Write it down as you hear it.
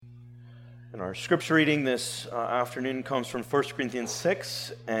And our scripture reading this afternoon comes from 1 Corinthians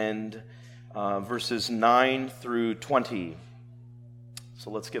 6 and verses 9 through 20.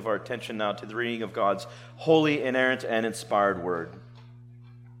 So let's give our attention now to the reading of God's holy, inerrant, and inspired word.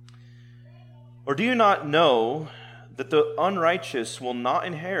 Or do you not know that the unrighteous will not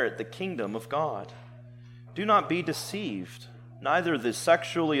inherit the kingdom of God? Do not be deceived. Neither the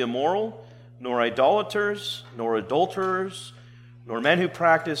sexually immoral, nor idolaters, nor adulterers, nor men who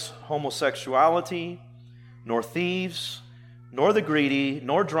practice homosexuality, nor thieves, nor the greedy,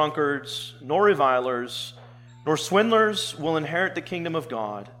 nor drunkards, nor revilers, nor swindlers will inherit the kingdom of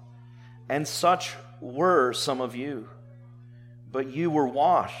God. And such were some of you. But you were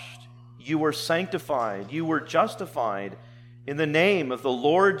washed, you were sanctified, you were justified in the name of the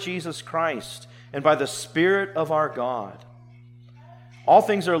Lord Jesus Christ and by the Spirit of our God. All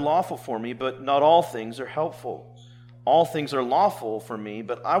things are lawful for me, but not all things are helpful. All things are lawful for me,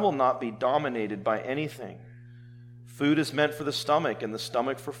 but I will not be dominated by anything. Food is meant for the stomach, and the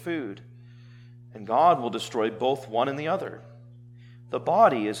stomach for food. And God will destroy both one and the other. The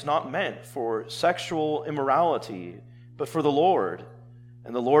body is not meant for sexual immorality, but for the Lord,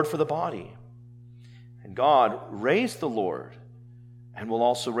 and the Lord for the body. And God raised the Lord, and will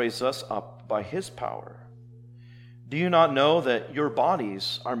also raise us up by His power. Do you not know that your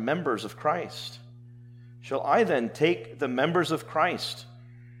bodies are members of Christ? Shall I then take the members of Christ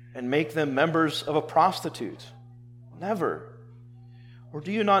and make them members of a prostitute? Never. Or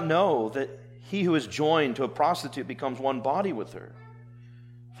do you not know that he who is joined to a prostitute becomes one body with her?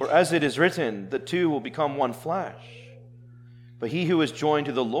 For as it is written, the two will become one flesh. But he who is joined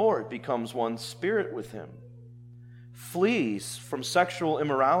to the Lord becomes one spirit with him. Flee from sexual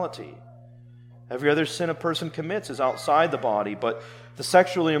immorality. Every other sin a person commits is outside the body, but the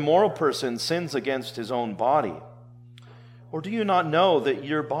sexually immoral person sins against his own body. Or do you not know that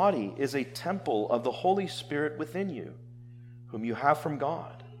your body is a temple of the Holy Spirit within you, whom you have from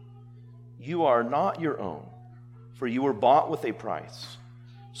God? You are not your own, for you were bought with a price.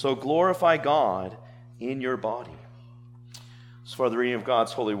 So glorify God in your body. As for the reading of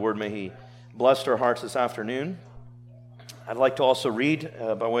God's holy word, may He bless our hearts this afternoon. I'd like to also read,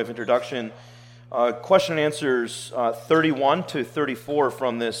 by way of introduction, question and answers 31 to 34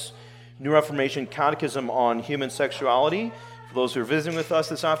 from this New Reformation Catechism on Human Sexuality. For those who are visiting with us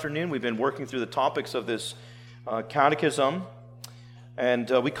this afternoon, we've been working through the topics of this catechism. And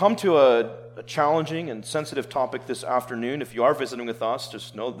we come to a challenging and sensitive topic this afternoon. If you are visiting with us,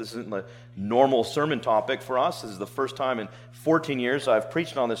 just know this isn't a normal sermon topic for us. This is the first time in 14 years I've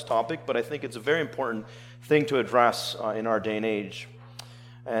preached on this topic, but I think it's a very important thing to address in our day and age.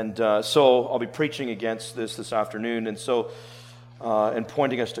 And so I'll be preaching against this afternoon, and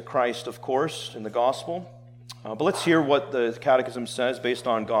pointing us to Christ, of course, in the gospel. But let's hear what the Catechism says based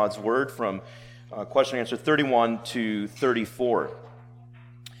on God's word from question and answer 31 to 34.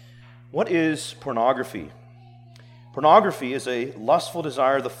 What is pornography? Pornography is a lustful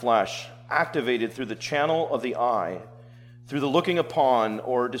desire of the flesh activated through the channel of the eye, through the looking upon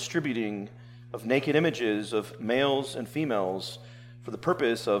or distributing of naked images of males and females for the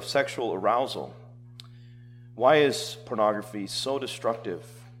purpose of sexual arousal. Why is pornography so destructive?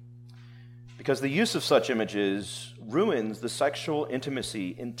 Because the use of such images ruins the sexual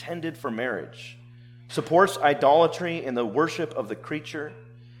intimacy intended for marriage, supports idolatry in the worship of the creature,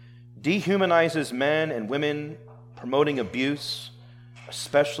 dehumanizes men and women, promoting abuse,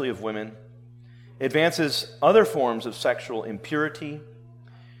 especially of women, advances other forms of sexual impurity,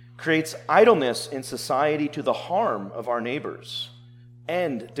 creates idleness in society to the harm of our neighbors,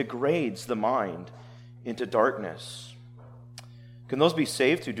 and degrades the mind into darkness. Can those be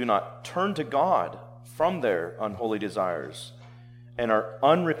saved who do not turn to God from their unholy desires and are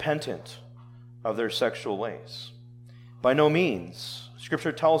unrepentant of their sexual ways? By no means.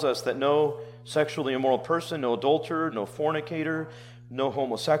 Scripture tells us that no sexually immoral person, no adulterer, no fornicator, no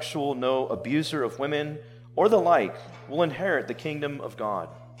homosexual, no abuser of women, or the like will inherit the kingdom of God.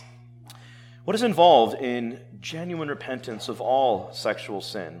 What is involved in genuine repentance of all sexual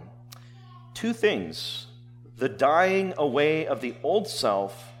sin? Two things: the dying away of the old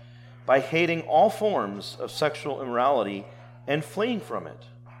self by hating all forms of sexual immorality and fleeing from it,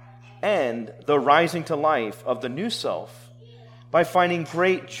 and the rising to life of the new self by finding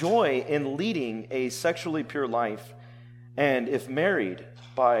great joy in leading a sexually pure life, and if married,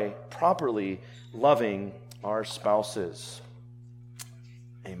 by properly loving our spouses.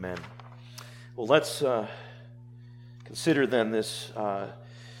 Amen. Well, let's consider then this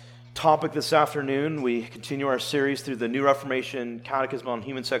topic this afternoon. We continue our series through the New Reformation Catechism on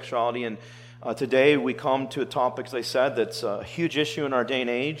Human Sexuality, and today we come to a topic, as I said, that's a huge issue in our day and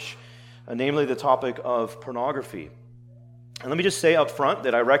age. namely the topic of pornography. And let me just say up front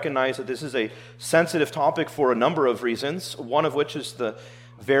that I recognize that this is a sensitive topic for a number of reasons, one of which is the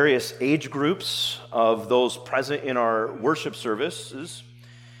various age groups of those present in our worship services.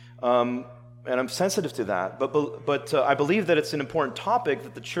 And I'm sensitive to that, but I believe that it's an important topic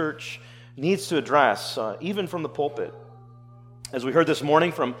that the church needs to address, even from the pulpit. As we heard this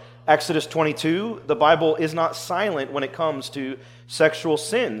morning from Exodus 22, the Bible is not silent when it comes to sexual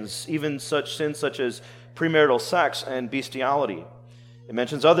sins, even such sins such as premarital sex and bestiality. It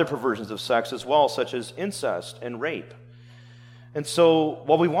mentions other perversions of sex as well, such as incest and rape. And so,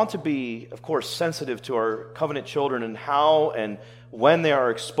 while we want to be, of course, sensitive to our covenant children and how and when they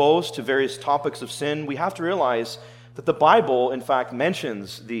are exposed to various topics of sin, we have to realize that the Bible, in fact,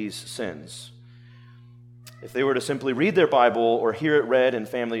 mentions these sins. If they were to simply read their Bible or hear it read in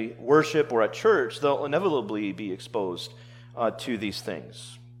family worship or at church, they'll inevitably be exposed to these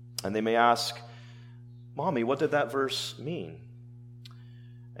things. And they may ask, "Mommy, what did that verse mean?"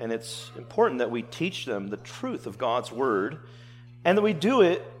 And it's important that we teach them the truth of God's Word, and that we do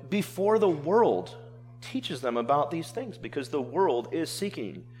it before the world teaches them about these things, because the world is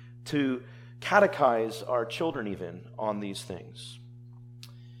seeking to catechize our children even on these things.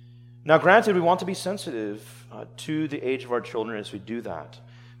 Now, granted, we want to be sensitive to the age of our children as we do that,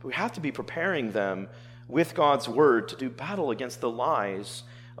 but we have to be preparing them with God's Word to do battle against the lies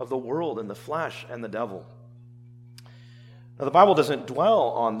of the world and the flesh and the devil. Now, the Bible doesn't dwell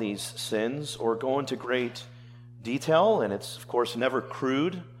on these sins or go into great detail, and it's, of course, never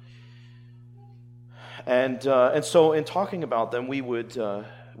crude. And so in talking about them,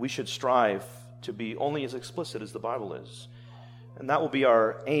 we should strive to be only as explicit as the Bible is. And that will be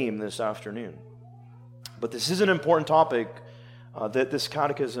our aim this afternoon. But this is an important topic that this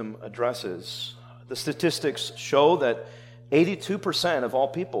catechism addresses. The statistics show that 82% of all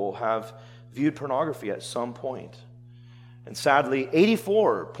people have viewed pornography at some point. And sadly,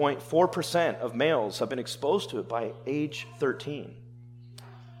 84.4% of males have been exposed to it by age 13.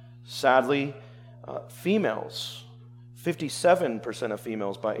 Sadly, females, 57% of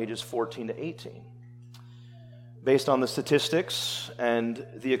females by ages 14 to 18. Based on the statistics and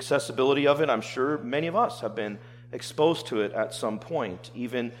the accessibility of it, I'm sure many of us have been exposed to it at some point,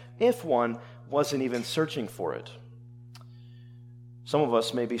 even if one wasn't even searching for it. Some of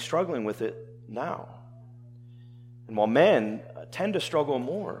us may be struggling with it now. And while men tend to struggle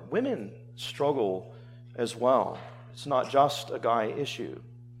more, women struggle as well. It's not just a guy issue.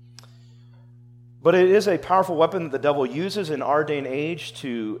 But it is a powerful weapon that the devil uses in our day and age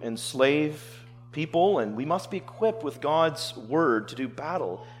to enslave people, and we must be equipped with God's Word to do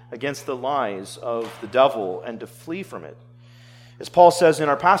battle against the lies of the devil and to flee from it. As Paul says in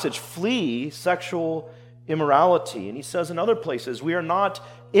our passage, flee sexual immorality. And he says in other places, we are not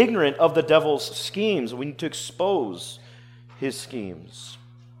ignorant of the devil's schemes. We need to expose his schemes.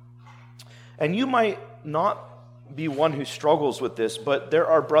 And you might not be one who struggles with this, but there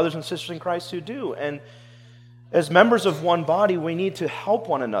are brothers and sisters in Christ who do. And as members of one body, we need to help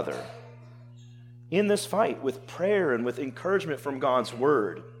one another in this fight with prayer and with encouragement from God's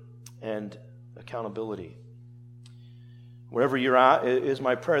Word and accountability. Wherever you're at, it is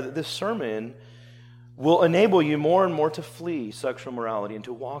my prayer that this sermon will enable you more and more to flee sexual morality and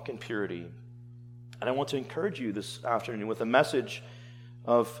to walk in purity. And I want to encourage you this afternoon with a message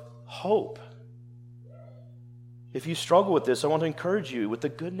of hope. If you struggle with this, I want to encourage you with the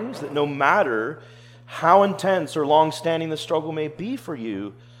good news that no matter how intense or long-standing the struggle may be for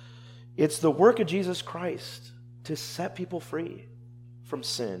you, it's the work of Jesus Christ to set people free from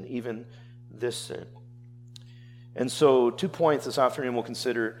sin, even this sin. And so 2 points this afternoon we'll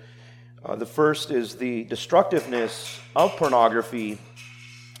consider. The first is the destructiveness of pornography,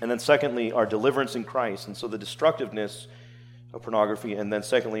 and then secondly, our deliverance in Christ. And so the destructiveness of pornography, and then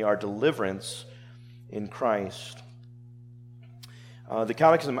secondly, our deliverance in Christ. The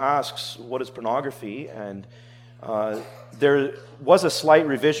Catechism asks, what is pornography? And there was a slight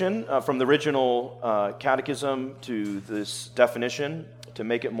revision from the original Catechism to this definition to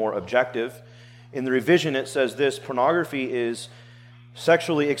make it more objective. In the revision, it says this: pornography is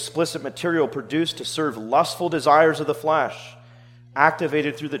sexually explicit material produced to serve lustful desires of the flesh,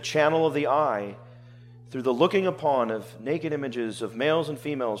 activated through the channel of the eye, through the looking upon of naked images of males and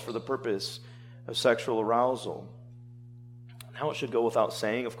females for the purpose of sexual arousal. Now, it should go without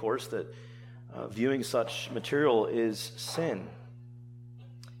saying, of course, that viewing such material is sin.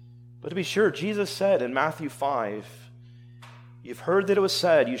 But to be sure, Jesus said in Matthew 5, "You've heard that it was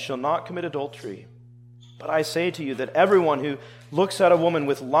said, 'You shall not commit adultery.' But I say to you that everyone who looks at a woman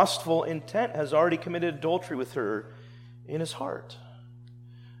with lustful intent has already committed adultery with her in his heart."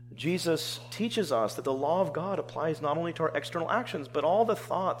 Jesus teaches us that the law of God applies not only to our external actions, but all the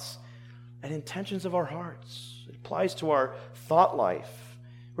thoughts and intentions of our hearts. It applies to our thought life.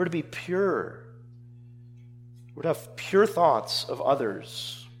 We're to be pure. We're to have pure thoughts of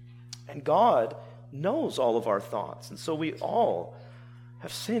others. And God knows all of our thoughts. And so we all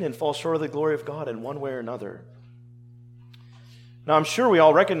have sinned and fall short of the glory of God in one way or another. Now, I'm sure we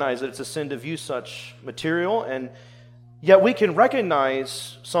all recognize that it's a sin to view such material, and yet we can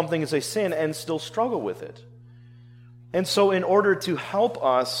recognize something as a sin and still struggle with it. And so in order to help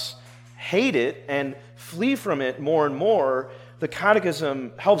us hate it and flee from it more and more, the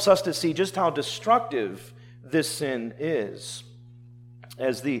Catechism helps us to see just how destructive this sin is.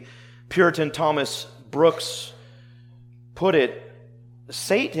 As the Puritan Thomas Brooks put it,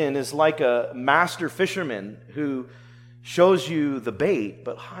 Satan is like a master fisherman who shows you the bait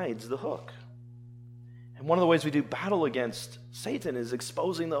but hides the hook. And one of the ways we do battle against Satan is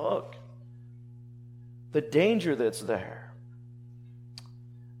exposing the hook, the danger that's there.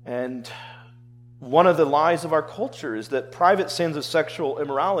 And one of the lies of our culture is that private sins of sexual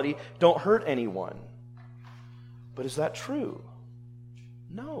immorality don't hurt anyone. But is that true?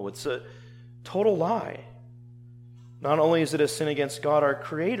 No, it's a total lie. Not only is it a sin against God, our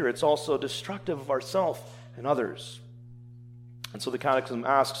Creator, it's also destructive of ourselves and others. And so the Catechism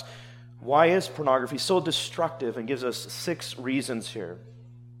asks, why is pornography so destructive? And gives us 6 reasons here.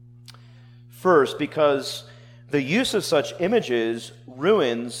 First, because the use of such images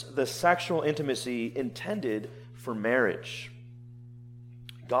ruins the sexual intimacy intended for marriage.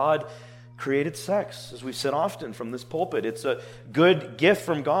 God created sex, as we've said often from this pulpit. It's a good gift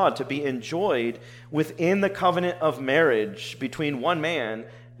from God to be enjoyed within the covenant of marriage between one man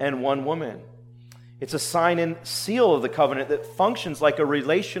and one woman. It's a sign and seal of the covenant that functions like a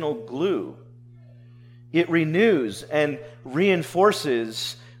relational glue. It renews and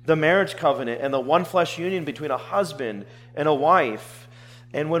reinforces the marriage covenant and the one flesh union between a husband and a wife.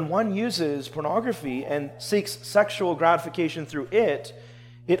 And when one uses pornography and seeks sexual gratification through it,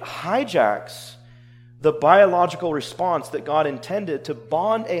 it hijacks the biological response that God intended to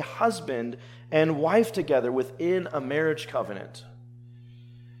bond a husband and wife together within a marriage covenant.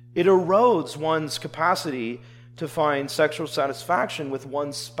 It erodes one's capacity to find sexual satisfaction with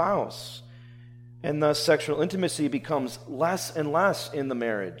one's spouse, and thus sexual intimacy becomes less and less in the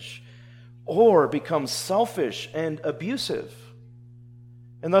marriage, or becomes selfish and abusive.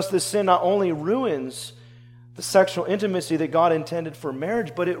 And thus this sin not only ruins the sexual intimacy that God intended for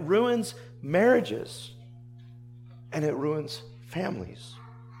marriage, but it ruins marriages, and it ruins families.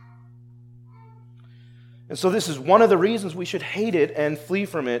 And so this is one of the reasons we should hate it and flee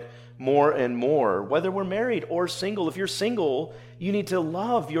from it more and more, whether we're married or single. If you're single, you need to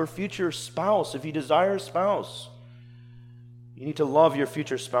love your future spouse. If you desire a spouse, you need to love your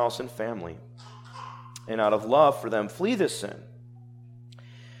future spouse and family. And out of love for them, flee this sin.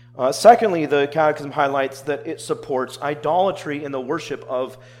 Secondly, the Catechism highlights that it supports idolatry in the worship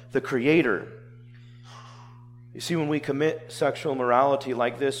of the Creator. You see, when we commit sexual immorality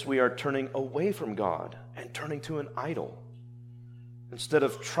like this, we are turning away from God and turning to an idol. Instead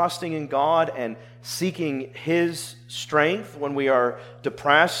of trusting in God and seeking His strength when we are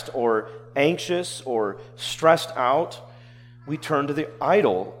depressed or anxious or stressed out, we turn to the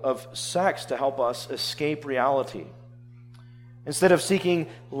idol of sex to help us escape reality. Instead of seeking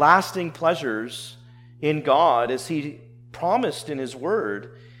lasting pleasures in God, as He promised in His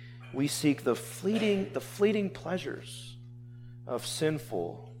Word, we seek the fleeting pleasures of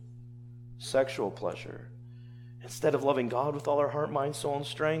sinful sexual pleasure. Instead of loving God with all our heart, mind, soul, and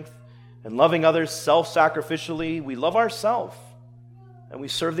strength, and loving others self-sacrificially, we love ourselves, and we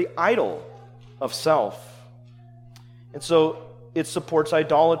serve the idol of self. And so it supports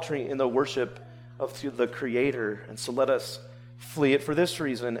idolatry in the worship of the Creator, and so let us flee it for this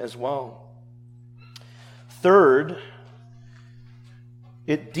reason as well. Third,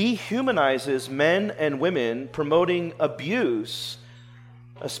 it dehumanizes men and women, promoting abuse,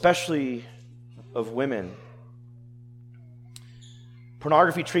 especially of women.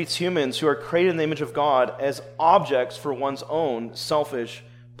 Pornography treats humans who are created in the image of God as objects for one's own selfish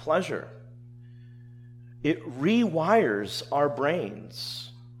pleasure. It rewires our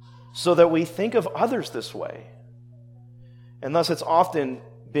brains so that we think of others this way. And thus it's often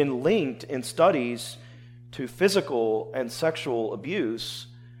been linked in studies to physical and sexual abuse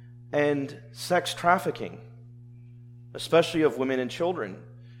and sex trafficking, especially of women and children.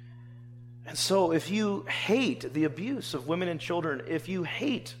 And so if you hate the abuse of women and children, if you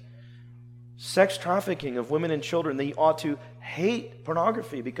hate sex trafficking of women and children, then you ought to hate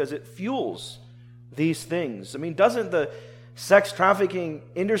pornography because it fuels these things. I mean, doesn't the sex trafficking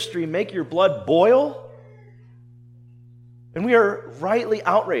industry make your blood boil? And we are rightly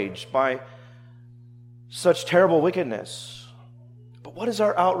outraged by such terrible wickedness. But what is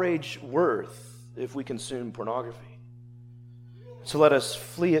our outrage worth if we consume pornography? So let us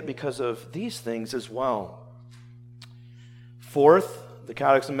flee it because of these things as well. Fourth, the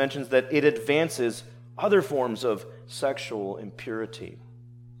Catechism mentions that it advances other forms of sexual impurity.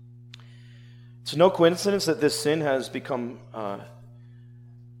 It's no coincidence that this sin has become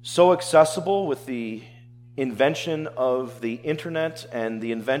so accessible with the invention of the internet and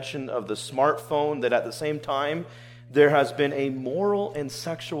the invention of the smartphone that at the same time there has been a moral and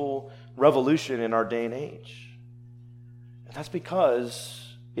sexual revolution in our day and age. And that's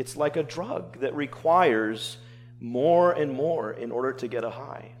because it's like a drug that requires more and more in order to get a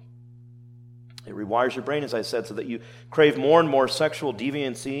high. It rewires your brain, as I said, so that you crave more and more sexual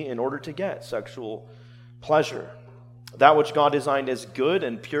deviancy in order to get sexual pleasure. That which God designed as good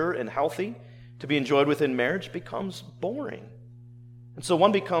and pure and healthy to be enjoyed within marriage becomes boring. And so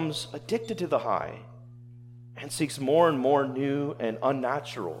one becomes addicted to the high and seeks more and more new and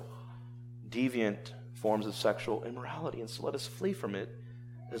unnatural, deviant forms of sexual immorality. And so let us flee from it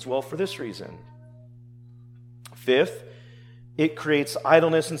as well for this reason. Fifth, it creates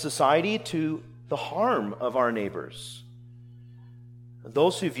idleness in society to the harm of our neighbors.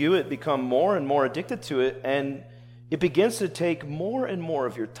 Those who view it become more and more addicted to it, and it begins to take more and more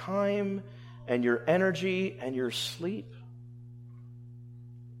of your time and your energy and your sleep.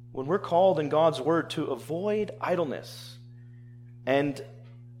 When we're called in God's word to avoid idleness and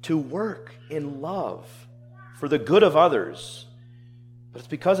to work in love for the good of others, but it's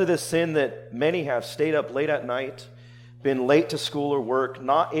because of this sin that many have stayed up late at night, been late to school or work,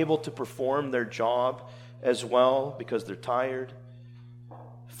 not able to perform their job as well because they're tired,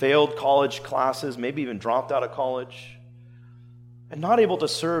 failed college classes, maybe even dropped out of college, and not able to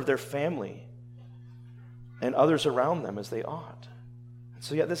serve their family and others around them as they ought.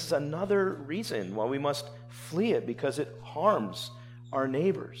 So yet this is another reason why we must flee it, because it harms our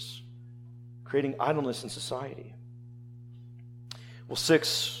neighbors, creating idleness in society. Well,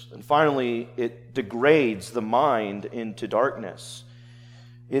 six, and finally, it degrades the mind into darkness.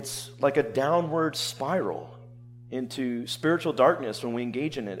 It's like a downward spiral into spiritual darkness when we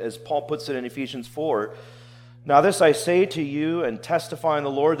engage in it, as Paul puts it in Ephesians 4. Now this I say to you and testify in the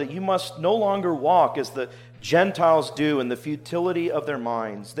Lord, that you must no longer walk as the Gentiles do in the futility of their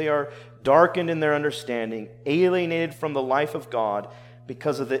minds. They are darkened in their understanding, alienated from the life of God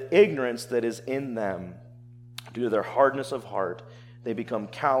because of the ignorance that is in them. Due to their hardness of heart, they become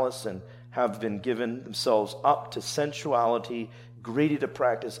callous and have been given themselves up to sensuality, greedy to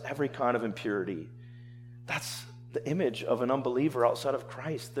practice every kind of impurity. That's the image of an unbeliever outside of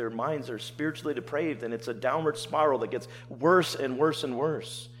Christ. Their minds are spiritually depraved, and it's a downward spiral that gets worse and worse and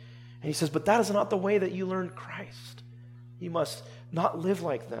worse. And he says, but that is not the way that you learned Christ. You must not live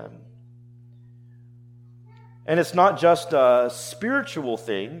like them. And it's not just a spiritual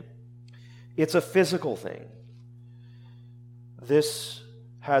thing, it's a physical thing. This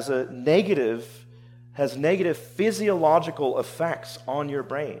has negative physiological effects on your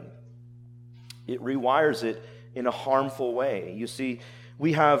brain. It rewires it in a harmful way. You see,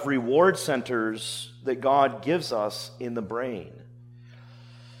 we have reward centers that God gives us in the brain.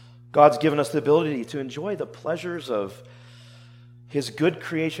 God's given us the ability to enjoy the pleasures of His good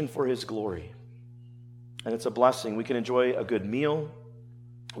creation for His glory. And it's a blessing. We can enjoy a good meal.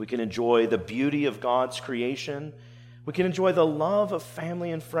 We can enjoy the beauty of God's creation. We can enjoy the love of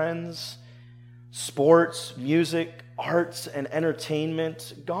family and friends, sports, music, arts, and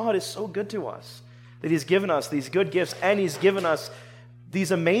entertainment. God is so good to us that He's given us these good gifts, and He's given us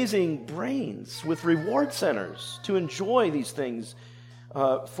these amazing brains with reward centers to enjoy these things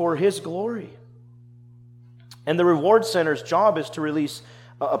for His glory. And the reward center's job is to release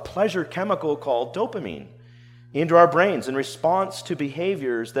a pleasure chemical called dopamine into our brains in response to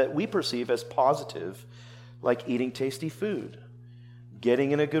behaviors that we perceive as positive, like eating tasty food,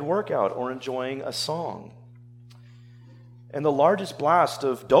 getting in a good workout, or enjoying a song. And the largest blast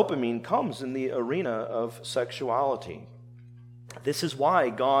of dopamine comes in the arena of sexuality. This is why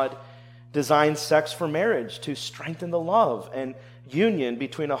God designed sex for marriage, to strengthen the love and union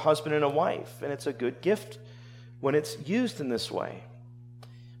between a husband and a wife. And it's a good gift when it's used in this way.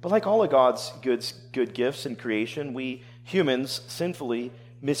 But like all of God's good gifts in creation, we humans sinfully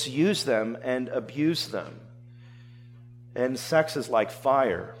misuse them and abuse them. And sex is like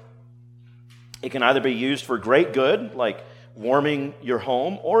fire. It can either be used for great good, like warming your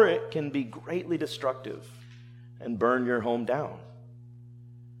home, or it can be greatly destructive and burn your home down.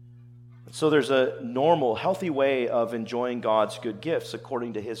 So there's a normal, healthy way of enjoying God's good gifts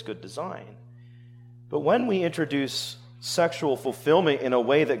according to his good design. But when we introduce sexual fulfillment in a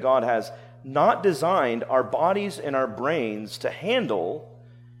way that God has not designed our bodies and our brains to handle,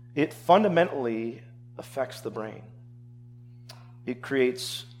 it fundamentally affects the brain. It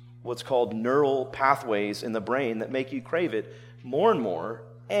creates what's called neural pathways in the brain that make you crave it more and more,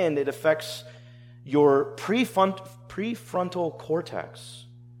 and it affects your prefrontal cortex,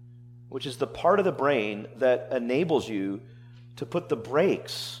 which is the part of the brain that enables you to put the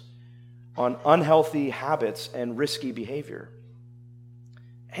brakes on unhealthy habits and risky behavior.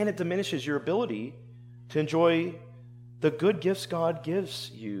 And it diminishes your ability to enjoy the good gifts God gives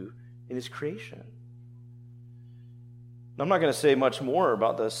you in his creation. I'm not going to say much more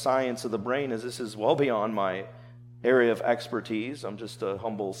about the science of the brain, as this is well beyond my area of expertise. I'm just a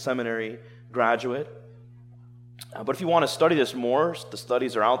humble seminary graduate. But if you want to study this more, the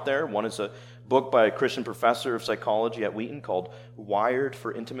studies are out there. One is a book by a Christian professor of psychology at Wheaton called Wired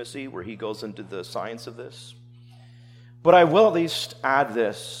for Intimacy, where he goes into the science of this. But I will at least add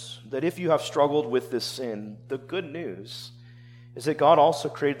this, that if you have struggled with this sin, the good news is that God also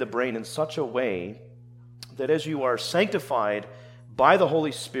created the brain in such a way that as you are sanctified by the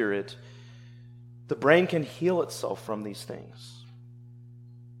Holy Spirit, the brain can heal itself from these things.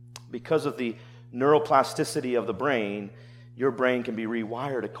 Because of the neuroplasticity of the brain, your brain can be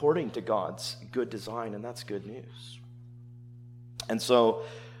rewired according to God's good design, and that's good news. And so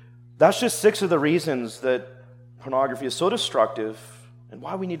that's just 6 of the reasons that pornography is so destructive and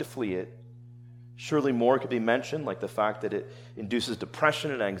why we need to flee it. Surely more could be mentioned, like the fact that it induces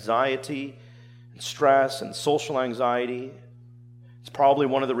depression and anxiety and stress and social anxiety. It's probably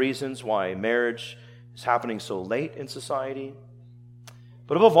one of the reasons why marriage is happening so late in society.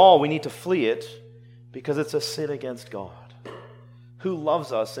 But above all, we need to flee it because it's a sin against God, who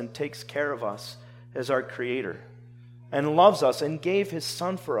loves us and takes care of us as our Creator, and loves us and gave his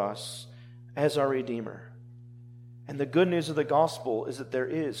Son for us as our Redeemer. And the good news of the gospel is that there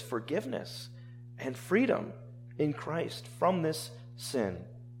is forgiveness and freedom in Christ from this sin.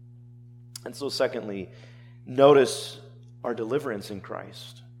 And so secondly, notice our deliverance in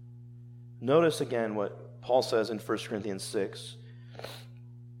Christ. Notice again what Paul says in 1 Corinthians 6.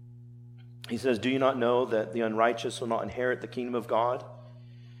 He says, "Do you not know that the unrighteous will not inherit the kingdom of God?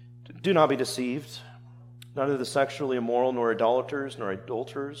 Do not be deceived. Neither the sexually immoral, nor idolaters, nor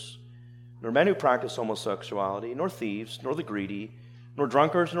adulterers, nor men who practice homosexuality, nor thieves, nor the greedy, nor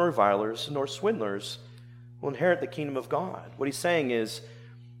drunkards, nor revilers, nor swindlers will inherit the kingdom of God." What he's saying is,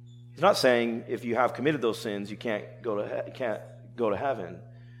 he's not saying if you have committed those sins, you can't go to heaven.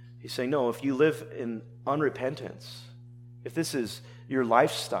 He's saying, no, if you live in unrepentance, if this is your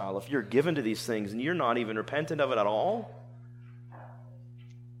lifestyle, if you're given to these things and you're not even repentant of it at all,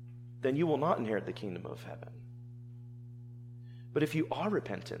 then you will not inherit the kingdom of heaven. But if you are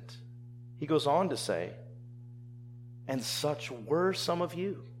repentant, he goes on to say, and such were some of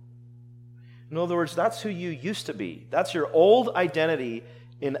you. In other words, that's who you used to be. That's your old identity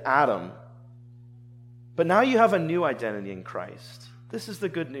in Adam. But now you have a new identity in Christ. This is the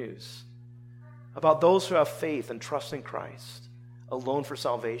good news about those who have faith and trust in Christ alone for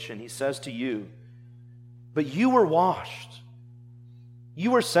salvation. He says to you, but you were washed,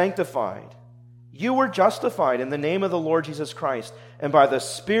 you were sanctified, you were justified in the name of the Lord Jesus Christ and by the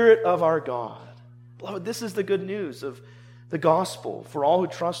Spirit of our God. Beloved, this is the good news of the gospel for all who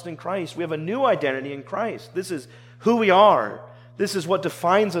trust in Christ. We have a new identity in Christ. This is who we are. This is what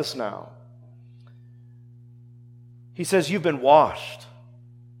defines us now. He says, you've been washed.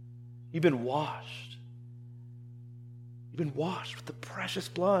 You've been washed. You've been washed with the precious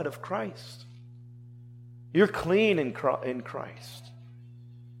blood of Christ. You're clean in Christ.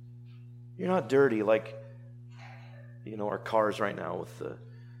 You're not dirty like, our cars right now with the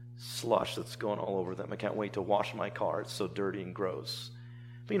slush that's going all over them. I can't wait to wash my car. It's so dirty and gross.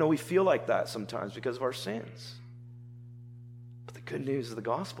 But we feel like that sometimes because of our sins. But the good news of the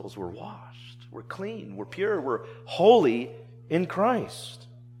gospel is we're washed. We're clean. We're pure. We're holy in Christ.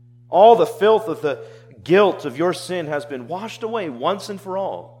 All the filth of the guilt of your sin has been washed away once and for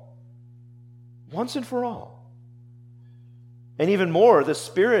all. Once and for all. And even more, the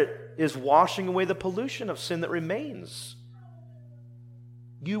Spirit is washing away the pollution of sin that remains.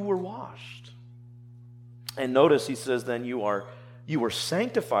 You were washed. And notice he says then you were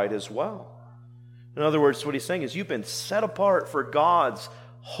sanctified as well. In other words, what he's saying is you've been set apart for God's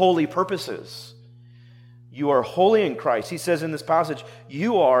holy purposes. You are holy in Christ. He says in this passage,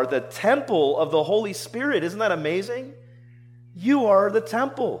 you are the temple of the Holy Spirit. Isn't that amazing? You are the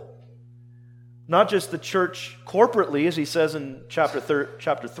temple. Not just the church corporately, as he says in chapter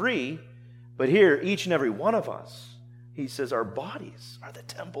 3, But here, each and every one of us, he says our bodies are the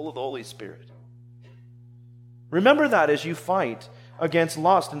temple of the Holy Spirit. Remember that as you fight against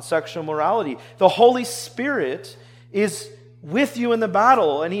lust and sexual morality. The Holy Spirit is with you in the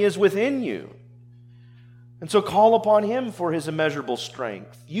battle, and he is within you. And so call upon him for his immeasurable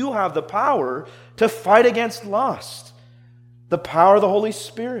strength. You have the power to fight against lust. The power of the Holy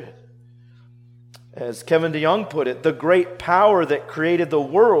Spirit. As Kevin DeYoung put it, the great power that created the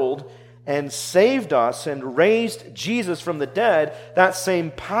world and saved us and raised Jesus from the dead, that same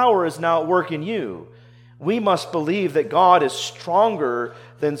power is now at work in you. We must believe that God is stronger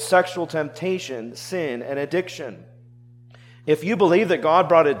than sexual temptation, sin, and addiction. If you believe that God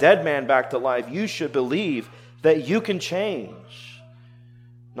brought a dead man back to life, you should believe that you can change.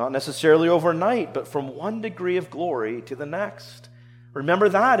 Not necessarily overnight, but from one degree of glory to the next. Remember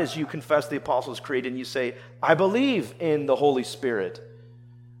that as you confess the Apostles' Creed and you say, I believe in the Holy Spirit.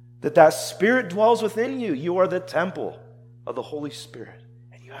 That Spirit dwells within you. You are the temple of the Holy Spirit.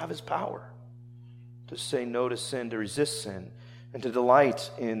 And you have his power to say no to sin, to resist sin, and to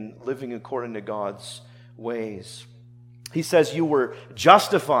delight in living according to God's ways. He says you were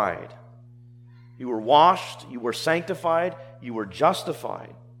justified. You were washed. You were sanctified. You were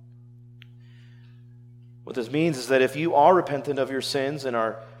justified. What this means is that if you are repentant of your sins and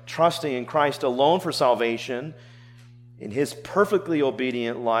are trusting in Christ alone for salvation, in his perfectly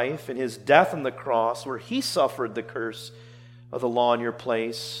obedient life, in his death on the cross, where he suffered the curse of the law in your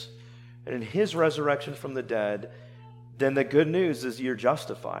place, and in his resurrection from the dead, then the good news is you're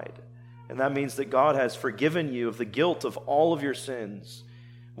justified. And that means that God has forgiven you of the guilt of all of your sins,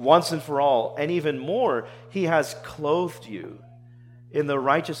 once and for all. And even more, he has clothed you in the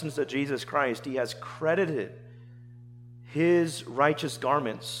righteousness of Jesus Christ. He has credited his righteous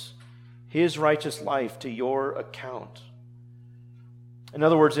garments, his righteous life to your account. In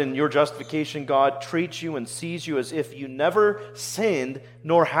other words, in your justification, God treats you and sees you as if you never sinned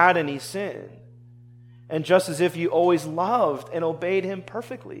nor had any sin. And just as if you always loved and obeyed him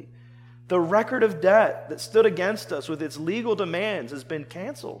perfectly. The record of debt that stood against us with its legal demands has been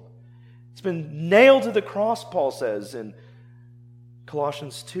canceled. It's been nailed to the cross, Paul says in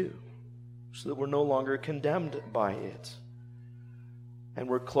Colossians 2, so that we're no longer condemned by it. And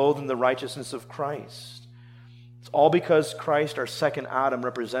we're clothed in the righteousness of Christ. It's all because Christ, our second Adam,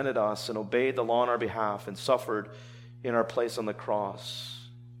 represented us and obeyed the law on our behalf and suffered in our place on the cross.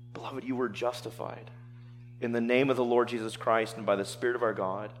 Beloved, you were justified in the name of the Lord Jesus Christ and by the Spirit of our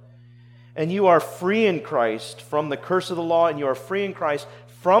God. And you are free in Christ from the curse of the law, and you are free in Christ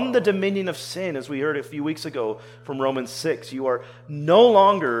from the dominion of sin, as we heard a few weeks ago from Romans 6. You are no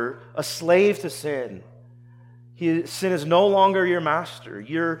longer a slave to sin. Sin is no longer your master.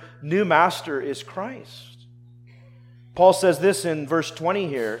 Your new master is Christ. Paul says this in verse 20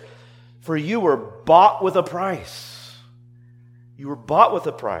 here, for you were bought with a price. You were bought with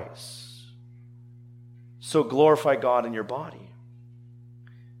a price. So glorify God in your body.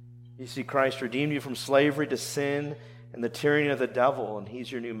 You see, Christ redeemed you from slavery to sin and the tyranny of the devil, and he's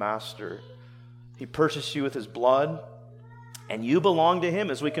your new master. He purchased you with his blood, and you belong to him.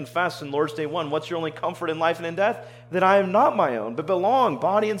 As we confess in Lord's Day 1, what's your only comfort in life and in death? That I am not my own, but belong,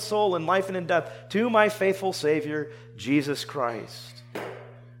 body and soul, in life and in death, to my faithful Savior, Jesus Christ.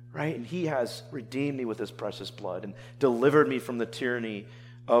 Right? And he has redeemed me with his precious blood and delivered me from the tyranny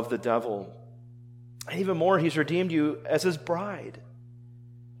of the devil. And even more, he's redeemed you as his bride.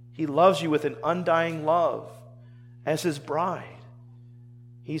 He loves you with an undying love as his bride.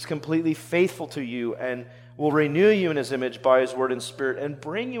 He's completely faithful to you and will renew you in his image by his word and spirit and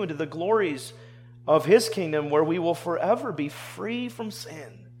bring you into the glories of his kingdom where we will forever be free from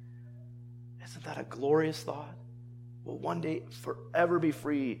sin. Isn't that a glorious thought? We'll one day forever be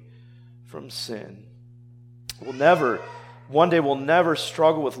free from sin. One day we'll never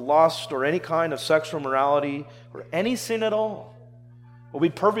struggle with lust or any kind of sexual morality or any sin at all. We'll be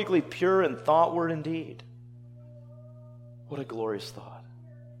perfectly pure in thought, word, and deed. What a glorious thought.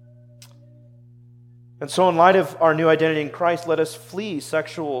 And so in light of our new identity in Christ, let us flee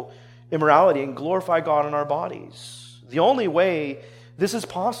sexual immorality and glorify God in our bodies. The only way this is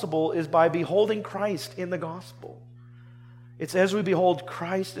possible is by beholding Christ in the gospel. It's as we behold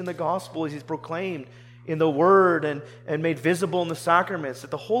Christ in the gospel, as he's proclaimed in the word and made visible in the sacraments,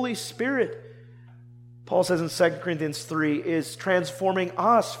 that the Holy Spirit, Paul says in 2 Corinthians 3, is transforming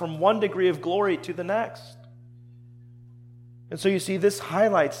us from one degree of glory to the next. And so you see, this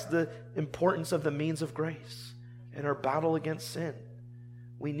highlights the importance of the means of grace in our battle against sin.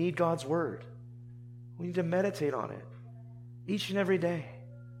 We need God's word. We need to meditate on it each and every day.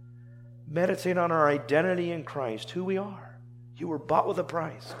 Meditate on our identity in Christ, who we are. You were bought with a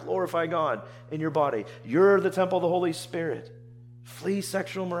price. Glorify God in your body. You're the temple of the Holy Spirit. Flee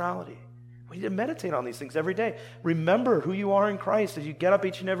sexual immorality. We need to meditate on these things every day. Remember who you are in Christ as you get up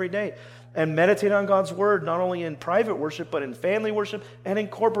each and every day. And meditate on God's word, not only in private worship, but in family worship and in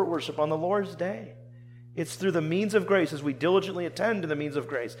corporate worship on the Lord's day. It's through the means of grace, as we diligently attend to the means of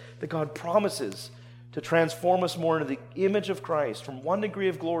grace, that God promises to transform us more into the image of Christ from one degree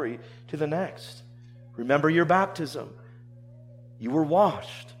of glory to the next. Remember your baptism. You were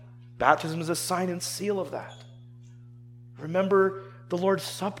washed. Baptism is a sign and seal of that. Remember the Lord's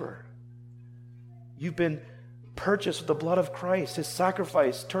Supper. You've been purchased with the blood of Christ. His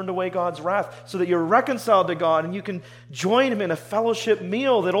sacrifice turned away God's wrath so that you're reconciled to God and you can join him in a fellowship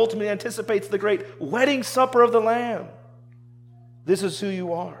meal that ultimately anticipates the great wedding supper of the Lamb. This is who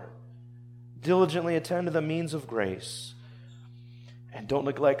you are. Diligently attend to the means of grace. And don't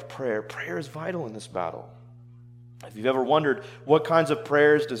neglect prayer. Prayer is vital in this battle. If you've ever wondered what kinds of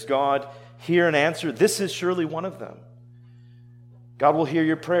prayers does God hear and answer, this is surely one of them. God will hear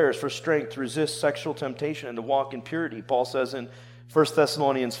your prayers for strength to resist sexual temptation and to walk in purity. Paul says in 1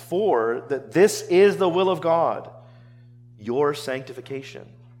 Thessalonians 4 that this is the will of God, your sanctification,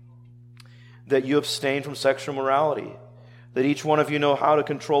 that you abstain from sexual morality, that each one of you know how to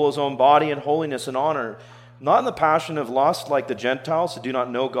control his own body in holiness and honor, not in the passion of lust like the Gentiles who do not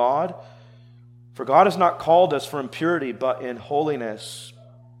know God. For God has not called us for impurity, but in holiness.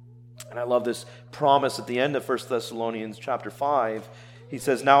 And I love this promise at the end of 1 Thessalonians chapter 5. He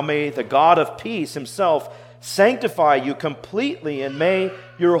says, now may the God of peace himself sanctify you completely, and may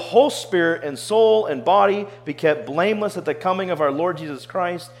your whole spirit and soul and body be kept blameless at the coming of our Lord Jesus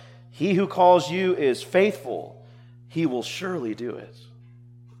Christ. He who calls you is faithful. He will surely do it.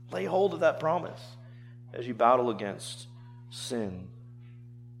 Lay hold of that promise as you battle against sin.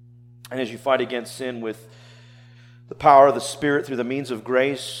 And as you fight against sin with the power of the Spirit through the means of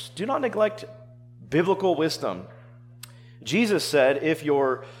grace, do not neglect biblical wisdom. Jesus said, if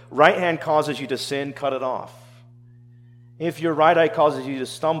your right hand causes you to sin, cut it off. If your right eye causes you to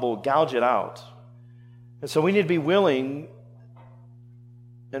stumble, gouge it out. And so we need to be willing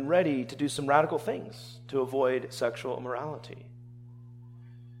and ready to do some radical things to avoid sexual immorality.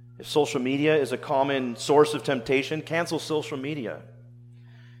 If social media is a common source of temptation, cancel social media.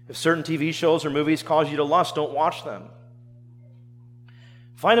 If certain TV shows or movies cause you to lust, don't watch them.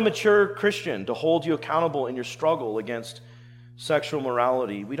 Find a mature Christian to hold you accountable in your struggle against sexual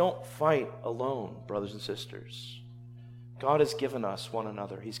morality. We don't fight alone, brothers and sisters. God has given us one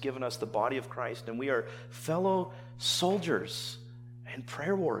another. He's given us the body of Christ, and we are fellow soldiers and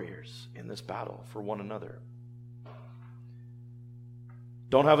prayer warriors in this battle for one another.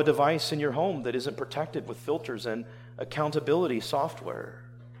 Don't have a device in your home that isn't protected with filters and accountability software.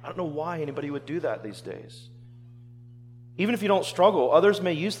 I don't know why anybody would do that these days. Even if you don't struggle, others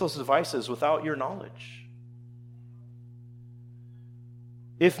may use those devices without your knowledge.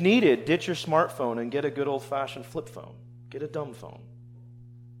 If needed, ditch your smartphone and get a good old-fashioned flip phone. Get a dumb phone.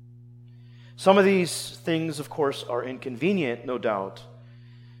 Some of these things, of course, are inconvenient, no doubt.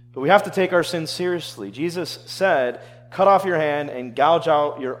 But we have to take our sin seriously. Jesus said, cut off your hand and gouge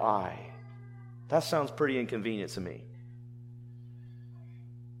out your eye. That sounds pretty inconvenient to me.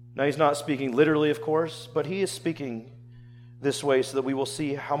 Now, he's not speaking literally, of course, but he is speaking this way so that we will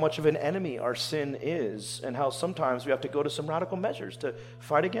see how much of an enemy our sin is and how sometimes we have to go to some radical measures to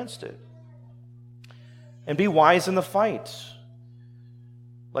fight against it. And be wise in the fight,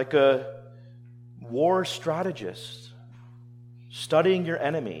 like a war strategist, studying your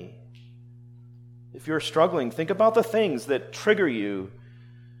enemy. If you're struggling, think about the things that trigger you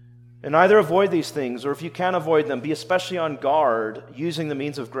and either avoid these things, or if you can avoid them, be especially on guard using the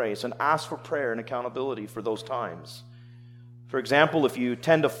means of grace and ask for prayer and accountability for those times. For example, if you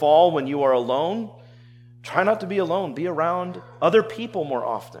tend to fall when you are alone, try not to be alone. Be around other people more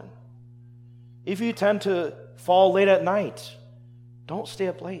often. If you tend to fall late at night, don't stay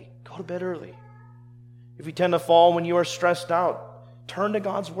up late. Go to bed early. If you tend to fall when you are stressed out, turn to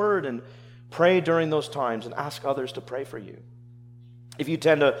God's word and pray during those times and ask others to pray for you. If you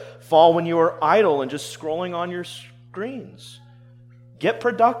tend to fall when you are idle and just scrolling on your screens, get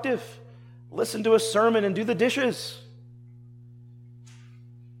productive. Listen to a sermon and do the dishes.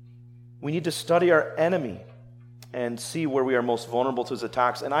 We need to study our enemy and see where we are most vulnerable to his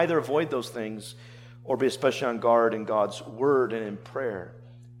attacks and either avoid those things or be especially on guard in God's word and in prayer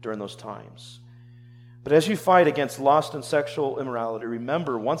during those times. But as you fight against lust and sexual immorality,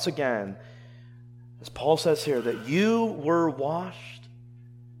 remember once again, as Paul says here, that you were washed,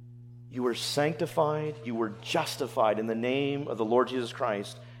 you were sanctified, you were justified in the name of the Lord Jesus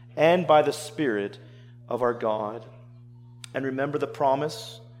Christ and by the Spirit of our God. And remember the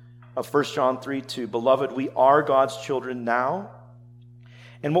promise of 1 John 3:2. Beloved, we are God's children now,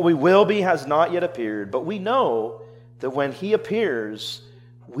 and what we will be has not yet appeared. But we know that when he appears,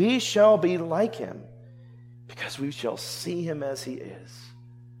 we shall be like him, because we shall see him as he is.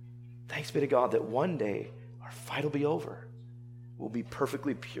 Thanks be to God that one day our fight will be over. We'll be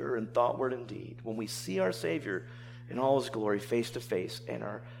perfectly pure in thought, word, and deed when we see our Savior in all his glory face to face and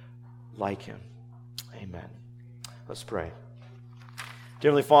are like him. Amen. Let's pray.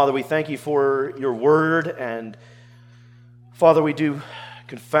 Dear Heavenly Father, we thank you for your word, and Father, we do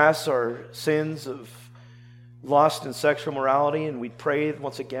confess our sins of lust and sexual morality, and we pray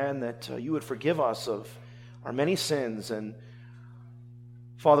once again that you would forgive us of our many sins. And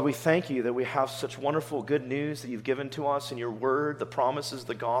Father, we thank you that we have such wonderful good news that you've given to us in your word, the promises,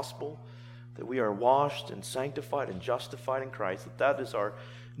 the gospel, that we are washed and sanctified and justified in Christ, that is our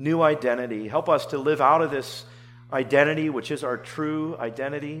new identity. Help us to live out of this identity, which is our true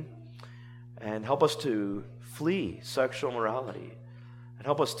identity, and help us to flee sexual morality, and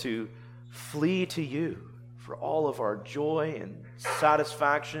help us to flee to you for all of our joy and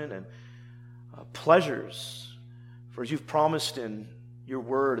satisfaction and pleasures. For as you've promised in your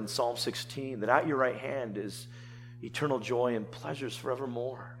word in Psalm 16, that at your right hand is eternal joy and pleasures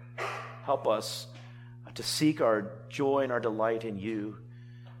forevermore. Help us to seek our joy and our delight in you.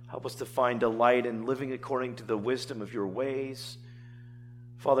 Help us to find delight in living according to the wisdom of your ways.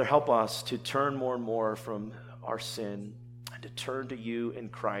 Father, help us to turn more and more from our sin and to turn to you in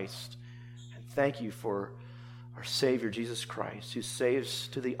Christ. And thank you for our Savior, Jesus Christ, who saves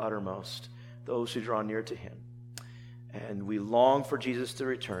to the uttermost those who draw near to him. And we long for Jesus to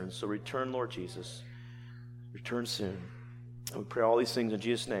return. So return, Lord Jesus. Return soon. And we pray all these things in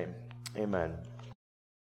Jesus' name. Amen.